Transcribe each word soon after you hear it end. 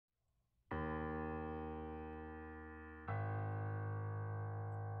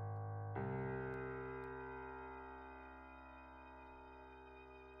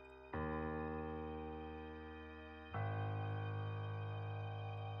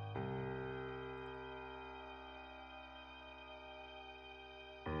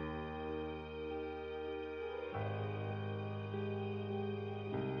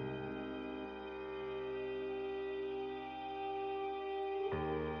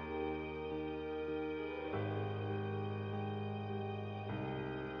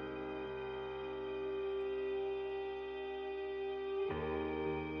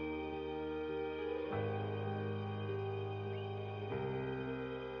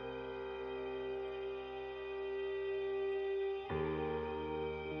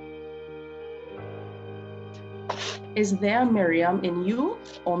Is there Miriam in you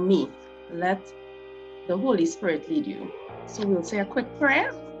or me? Let the Holy Spirit lead you. So we'll say a quick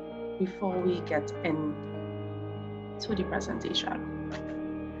prayer before we get into the presentation.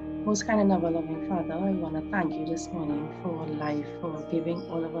 Most kind and ever-loving Father, I want to thank you this morning for life, for giving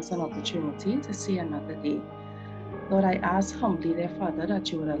all of us an opportunity to see another day. Lord, I ask humbly, dear Father, that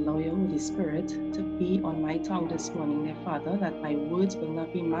you would allow your Holy Spirit to be on my tongue this morning, dear Father, that my words will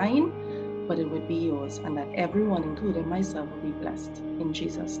not be mine, but it would be yours, and that everyone, including myself, will be blessed. In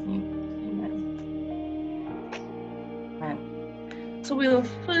Jesus' name, amen. Amen. So we'll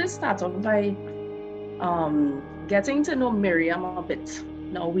first start off by getting to know Miriam a bit.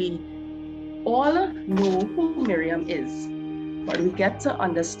 Now, we all know who Miriam is, but we get to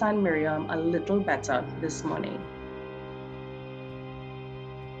understand Miriam a little better this morning.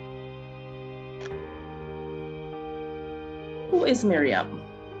 Who is Miriam?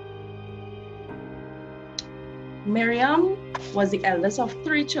 Miriam was the eldest of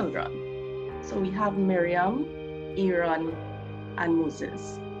 3 children. So we have Miriam, Aaron, and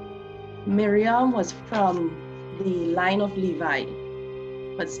Moses. Miriam was from the line of Levi,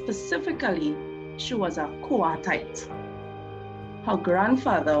 but specifically, she was a Kohathite. Her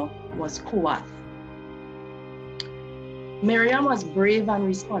grandfather was Kohath. Miriam was brave and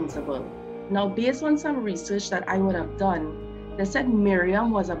responsible. Now, based on some research that I would have done, they said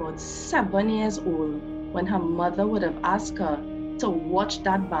Miriam was about 7 years old when her mother would have asked her to watch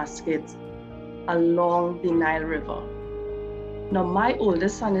that basket along the Nile River. Now, my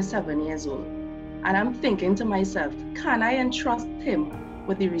oldest son is 7 years old, and I'm thinking to myself, can I entrust him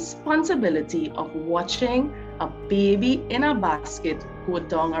with the responsibility of watching a baby in a basket go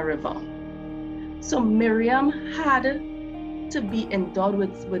down a river? So Miriam had to be endowed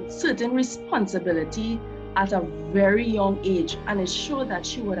with certain responsibility at a very young age, and it showed that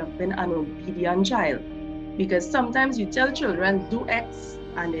she would have been an obedient child, because sometimes you tell children do X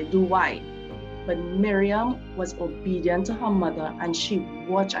and they do Y, but Miriam was obedient to her mother, and she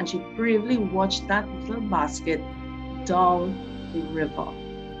bravely watched that little basket down the river.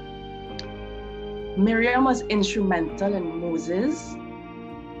 Miriam was instrumental in Moses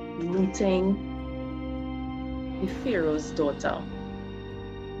meeting the Pharaoh's daughter.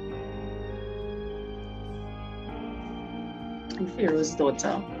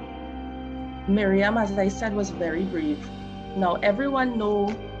 Miriam, as I said, was very brave. Now, everyone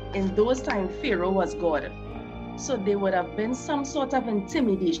know in those times, Pharaoh was God. So there would have been some sort of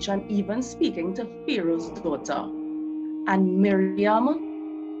intimidation, even speaking to Pharaoh's daughter. And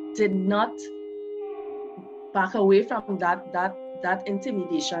Miriam did not back away from that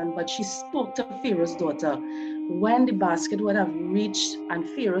intimidation, but she spoke to Pharaoh's daughter. When the basket would have reached and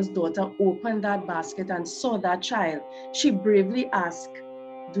Pharaoh's daughter opened that basket and saw that child, she bravely asked,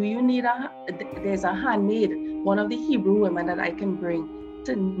 do you need there's a handmaid, one of the Hebrew women that I can bring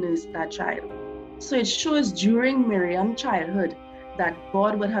to nurse that child. So it shows during Miriam's childhood that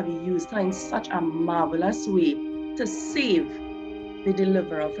God would have used her in such a marvelous way to save the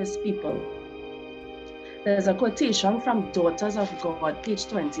deliverer of his people. There's a quotation from Daughters of God, page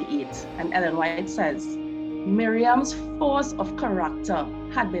 28, and Ellen White says, Miriam's force of character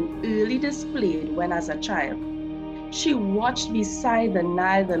had been early displayed when as a child. She watched beside the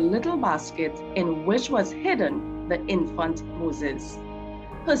Nile the little basket in which was hidden the infant Moses.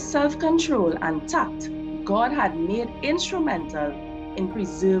 Her self-control and tact God had made instrumental in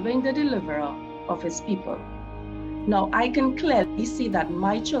preserving the deliverer of his people. Now I can clearly see that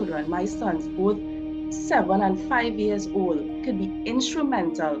my children, my sons, both 7 and 5 years old, could be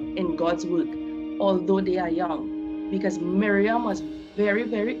instrumental in God's work, although they are young, because Miriam was very,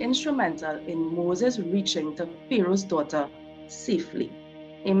 very instrumental in Moses reaching to Pharaoh's daughter safely.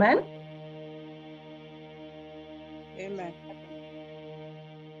 Amen? Amen.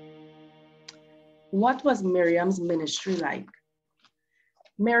 What was Miriam's ministry like?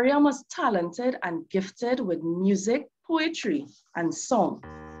 Miriam was talented and gifted with music, poetry, and song.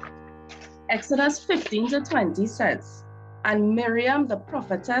 Exodus 15-20 says, and Miriam, the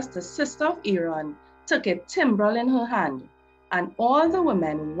prophetess, the sister of Aaron, took a timbrel in her hand, and all the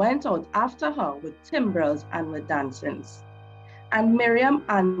women went out after her with timbrels and with dancings. And Miriam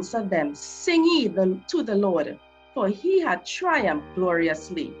answered them, sing ye to the Lord, for he had triumphed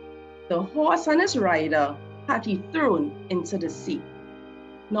gloriously. The horse and his rider had he thrown into the sea.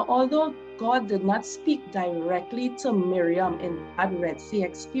 Now, although God did not speak directly to Miriam in that Red Sea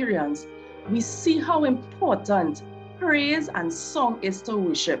experience, we see how important praise and song is to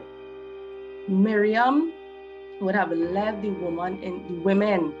worship. Miriam would have led the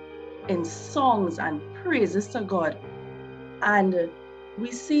women in songs and praises to God. And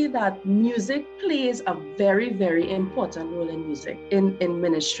we see that music plays a very, very important role in music, in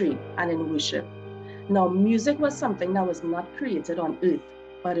ministry and in worship. Now, music was something that was not created on earth,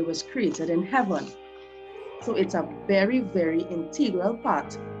 but it was created in heaven. So it's a very, very integral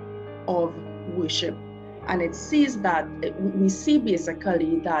part of worship. And it sees that, we see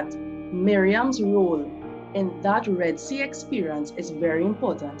basically that Miriam's role in that Red Sea experience is very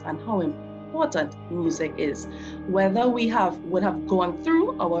important, and how important music is. Whether we would have gone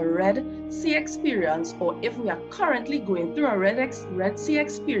through our Red Sea experience, or if we are currently going through a Red Sea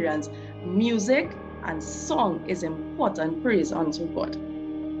experience, music and song is important praise unto God.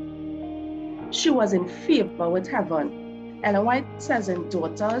 She was in favor with heaven. Ellen White says in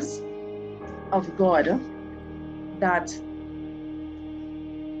Daughters of God that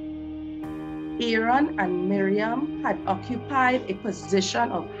Aaron and Miriam had occupied a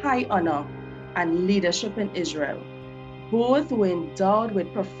position of high honor and leadership in Israel. Both were endowed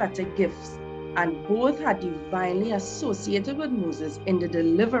with prophetic gifts, and both had divinely associated with Moses in the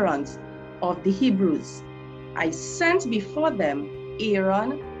deliverance of the Hebrews. I sent before them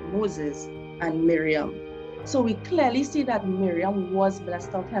Aaron, Moses, and Miriam. So we clearly see that Miriam was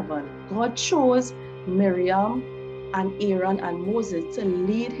blessed of heaven. God chose Miriam and Aaron and Moses to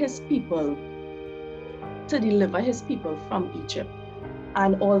lead his people, to deliver his people from Egypt.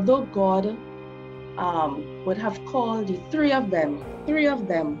 And although God would have called the three of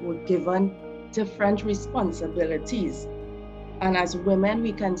them were given different responsibilities. And as women,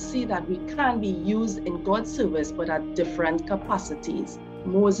 we can see that we can be used in God's service, but at different capacities.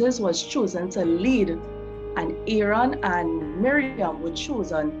 Moses was chosen to lead, and Aaron and Miriam were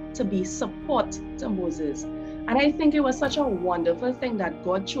chosen to be support to Moses. And I think it was such a wonderful thing that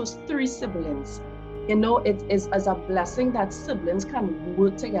God chose three siblings. You know, it is as a blessing that siblings can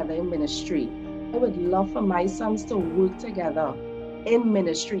work together in ministry. I would love for my sons to work together in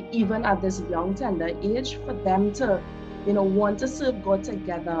ministry, even at this young, tender age, for them to, you know, want to serve God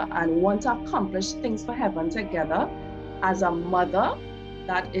together and want to accomplish things for heaven together. As a mother,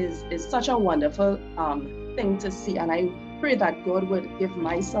 that is such a wonderful thing to see. And I pray that God would give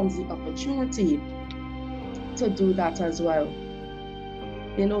my sons the opportunity to do that as well.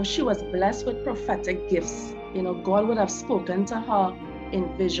 You know, she was blessed with prophetic gifts. You know, God would have spoken to her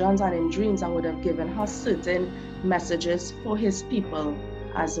in visions and in dreams and would have given her certain messages for his people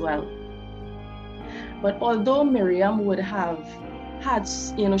as well. But although Miriam would have had,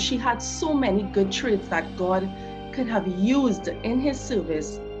 you know, she had so many good traits that God could have used in his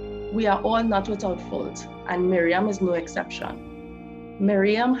service, we are all not without fault, and Miriam is no exception.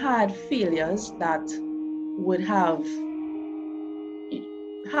 Miriam had failures that would have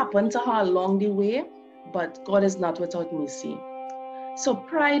happened to her along the way, but God is not without mercy. So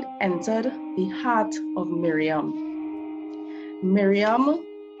pride entered the heart of Miriam. Miriam,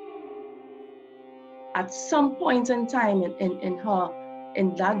 at some point in time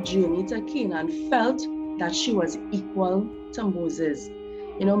in that journey to Canaan, felt that she was equal to Moses.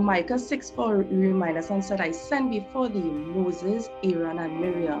 You know, Micah 6:4 reminded us and said, I sent before thee Moses, Aaron, and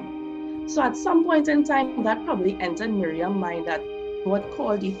Miriam. So at some point in time, that probably entered Miriam's mind that God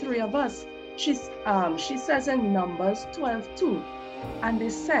called the three of us. She says in Numbers 12:2, and they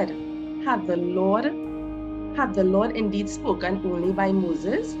said, had the Lord indeed spoken only by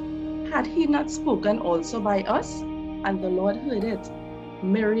Moses? Had he not spoken also by us? And the Lord heard it.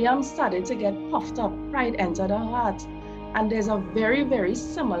 Miriam started to get puffed up. Pride entered her heart. And there's a very, very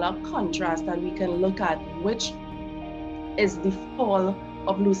similar contrast that we can look at, which is the fall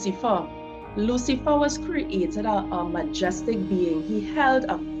of Lucifer. Lucifer was created a majestic being. He held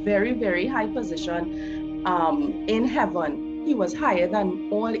a very, very high position in heaven. He was higher than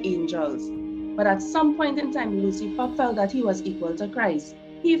all angels. But at some point in time, Lucifer felt that he was equal to Christ.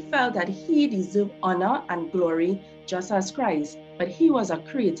 He felt that he deserved honor and glory just as Christ. But he was a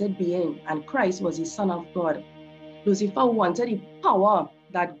created being, and Christ was the Son of God. Lucifer wanted the power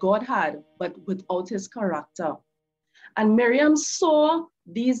that God had, but without his character. And Miriam saw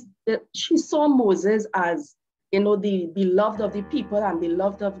she saw Moses as, you know, the beloved of the people and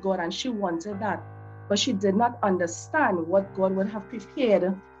beloved of God, and she wanted that. But she did not understand what God would have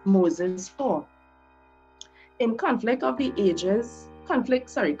prepared Moses for. In Conflict of the Ages,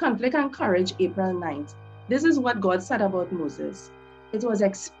 Conflict and Courage, April 9th, this is what God said about Moses. It was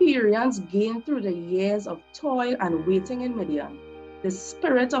experience gained through the years of toil and waiting in Midian. The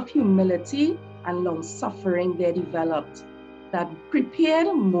spirit of humility and long-suffering there developed that prepared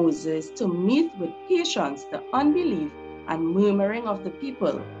Moses to meet with patience the unbelief and murmuring of the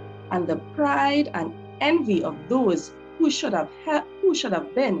people and the pride and envy of those who should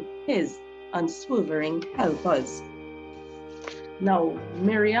have been his unswerving helpers. Now,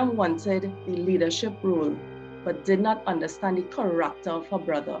 Miriam wanted the leadership role, but did not understand the character of her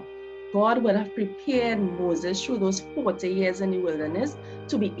brother. God would have prepared Moses through those 40 years in the wilderness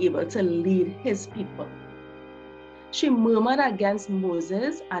to be able to lead his people. She murmured against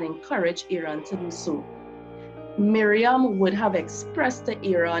Moses and encouraged Aaron to do so. Miriam would have expressed to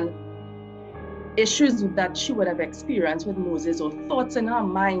Aaron issues that she would have experienced with Moses, or thoughts in her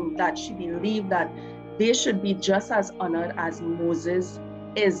mind that she believed that they should be just as honored as Moses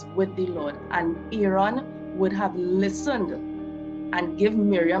is with the Lord. And Aaron would have listened and give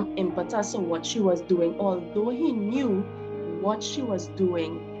Miriam impetus on what she was doing, although he knew what she was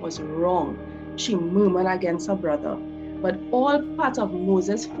doing was wrong. She murmured against her brother. But all part of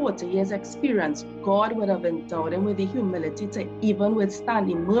Moses' 40 years experience, God would have endowed him with the humility to even withstand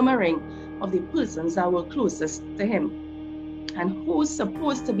the murmuring of the persons that were closest to him and who's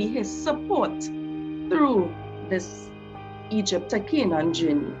supposed to be his support through this Egypt to Canaan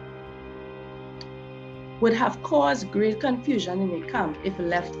journey. Would have caused great confusion in the camp if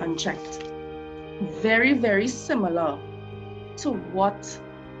left unchecked. Very, very similar to what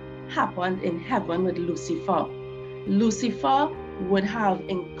happened in heaven with Lucifer. Lucifer would have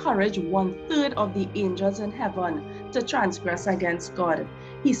encouraged 1/3 of the angels in heaven to transgress against God.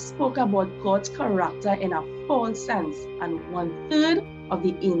 He spoke about God's character in a false sense, and 1/3 of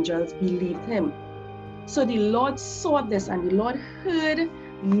the angels believed him. So the Lord saw this, and the Lord heard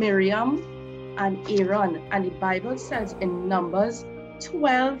Miriam and Aaron, and the Bible says in Numbers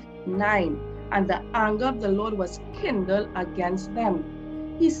 12:9, and the anger of the Lord was kindled against them.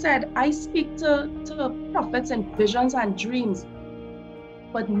 He said, I speak to prophets in visions and dreams,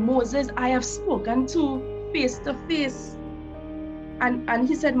 but Moses I have spoken to face to face. And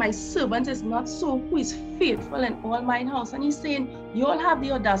he said, my servant is not so, who is faithful in all mine house. And he's saying, you all have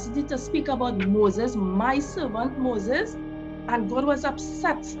the audacity to speak about Moses, my servant Moses. And God was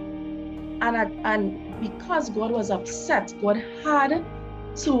upset. And because God was upset, God had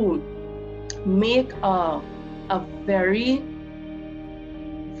to make a very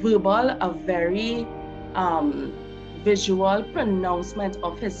verbal, a very visual pronouncement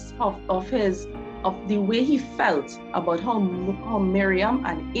of the way he felt about how Miriam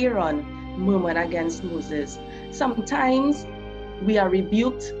and Aaron murmured against Moses. Sometimes we are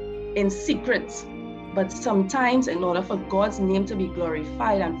rebuked in secret, but sometimes in order for God's name to be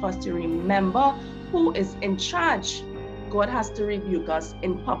glorified and for us to remember who is in charge, God has to rebuke us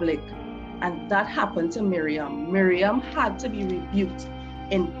in public. And that happened to Miriam. Miriam had to be rebuked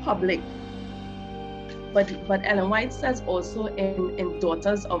in public. But Ellen White says also in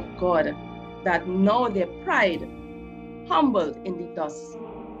Daughters of God that now their pride humbled in the dust.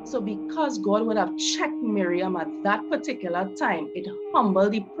 So because God would have checked Miriam at that particular time, it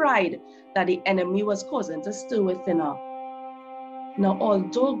humbled the pride that the enemy was causing to stir within her. Now,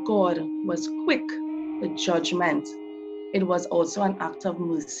 although God was quick with judgment, it was also an act of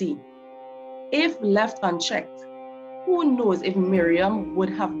mercy. If left unchecked, who knows if Miriam would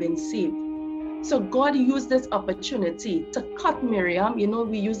have been saved? So God used this opportunity to cut Miriam. You know,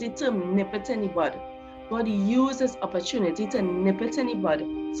 we use the term nip it in the bud. God used this opportunity to nip it in the bud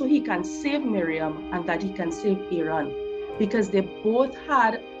so he can save Miriam and that he can save Aaron, because they both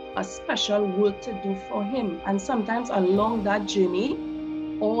had a special work to do for him. And sometimes along that journey,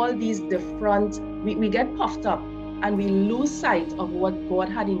 all these different, we get puffed up and we lose sight of what God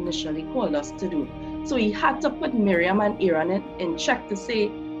had initially called us to do. So he had to put Miriam and Aaron in check to say,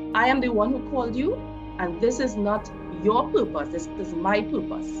 I am the one who called you, and this is not your purpose, this is my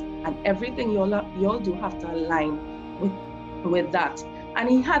purpose. And everything you all do have to align with that. And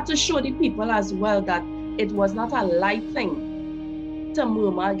he had to show the people as well that it was not a light thing to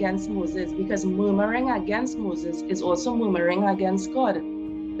murmur against Moses, because murmuring against Moses is also murmuring against God.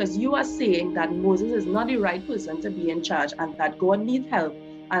 Because you are saying that Moses is not the right person to be in charge, and that God needs help,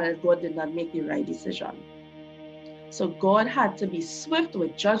 and that God did not make the right decision. So God had to be swift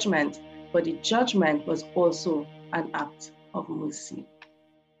with judgment, but the judgment was also an act of mercy.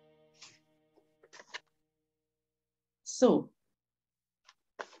 So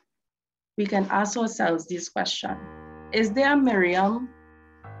we can ask ourselves this question: is there a Miriam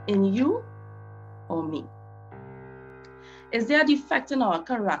in you or me? Is there a defect in our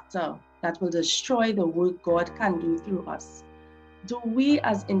character that will destroy the work God can do through us? Do we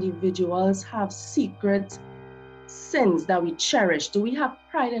as individuals have secret sins that we cherish? Do we have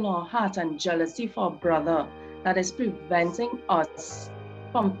pride in our heart and jealousy for a brother that is preventing us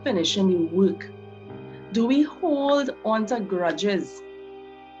from finishing the work? Do we hold on to grudges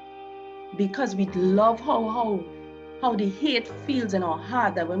because we love how the hate feels in our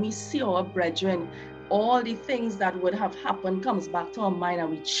heart, that when we see our brethren all the things that would have happened comes back to our mind, and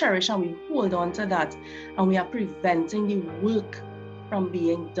we cherish and we hold on to that, and we are preventing the work from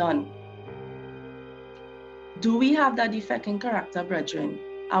being done. Do we have that defect in character, brethren?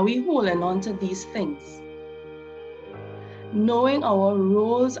 Are we holding on to these things? Knowing our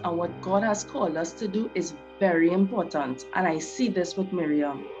roles and what God has called us to do is very important, and I see this with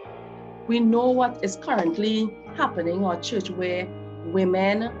Miriam. We know what is currently happening in our church, where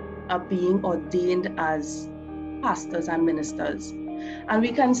women are being ordained as pastors and ministers. And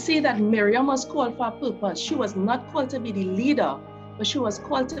we can see that Miriam was called for a purpose. She was not called to be the leader, but she was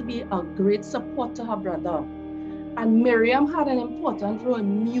called to be a great support to her brother. And Miriam had an important role.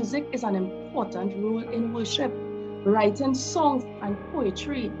 Music is an important role in worship. Writing songs and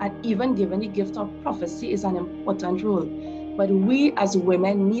poetry and even giving the gift of prophecy is an important role. But we as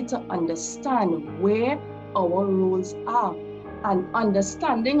women need to understand where our roles are, and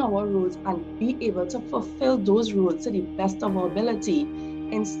understanding our roles and be able to fulfill those roles to the best of our ability,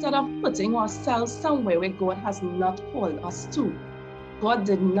 instead of putting ourselves somewhere where God has not called us to. God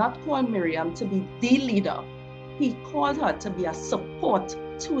did not call Miriam to be the leader. He called her to be a support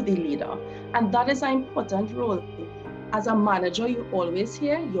to the leader. And that is an important role. As a manager, you always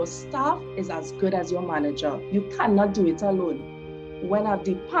hear your staff is as good as your manager. You cannot do it alone. When a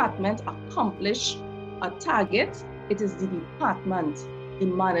department accomplishes a target, it is the department. The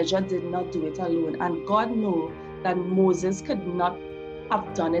manager did not do it alone. And God knew that Moses could not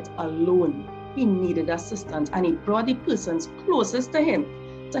have done it alone. He needed assistance, and he brought the persons closest to him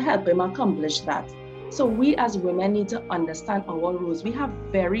to help him accomplish that. So we as women need to understand our roles. We have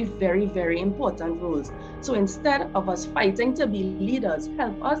very, very, very important roles. So instead of us fighting to be leaders,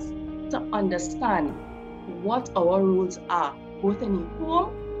 help us to understand what our roles are, both in the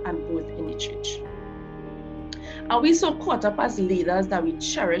home and both in the church. Are we so caught up as leaders that we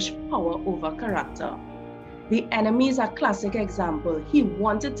cherish power over character? The enemy is a classic example. He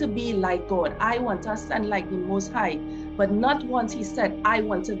wanted to be like God. I want to ascend like the Most High. But not once he said, I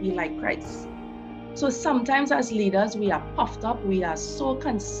want to be like Christ. So sometimes as leaders, we are puffed up. We are so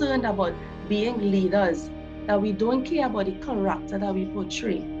concerned about being leaders that we don't care about the character that we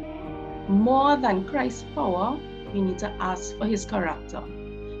portray. More than Christ's power, we need to ask for his character.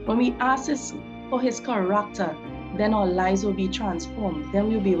 When we ask for his character, then our lives will be transformed. Then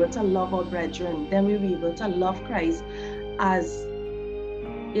we'll be able to love our brethren. Then we'll be able to love Christ as,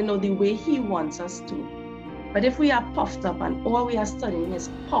 the way he wants us to. But if we are puffed up and all we are studying is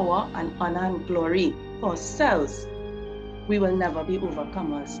power and honor and glory for ourselves, we will never be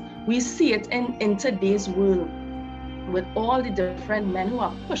overcomers. We see it in today's world with all the different men who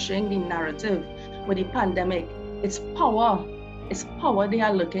are pushing the narrative with the pandemic. It's power they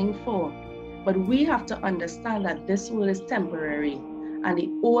are looking for. But we have to understand that this world is temporary, and the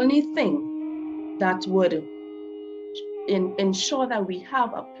only thing that would ensure that we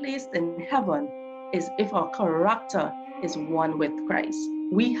have a place in heaven is if our character is one with Christ.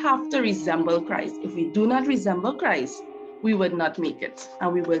 We have to resemble Christ. If we do not resemble Christ, we would not make it,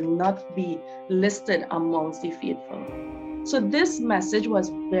 and we will not be listed amongst the faithful. So this message was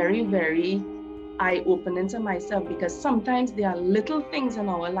very, very eye-opening to myself, because sometimes there are little things in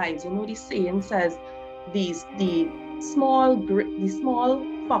our lives. The saying says, the small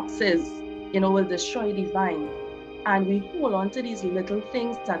foxes, will destroy the vine. And we hold on to these little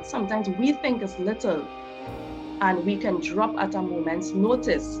things that sometimes we think is little, and we can drop at a moment's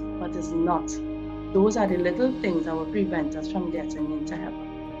notice, but it's not. Those are the little things that will prevent us from getting into heaven.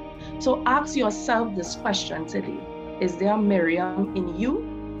 So ask yourself this question today: is there a Miriam in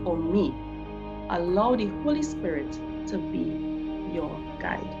you or me? Allow the Holy Spirit to be your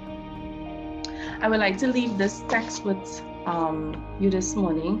guide. I would like to leave this text with you this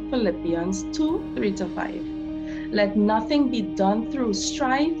morning, Philippians 2:3-5. Let nothing be done through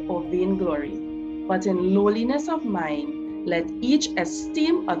strife or vainglory, but in lowliness of mind, let each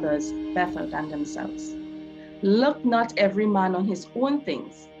esteem others better than themselves. Look not every man on his own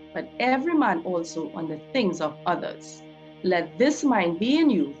things, but every man also on the things of others. Let this mind be in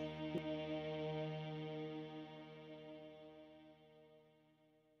you,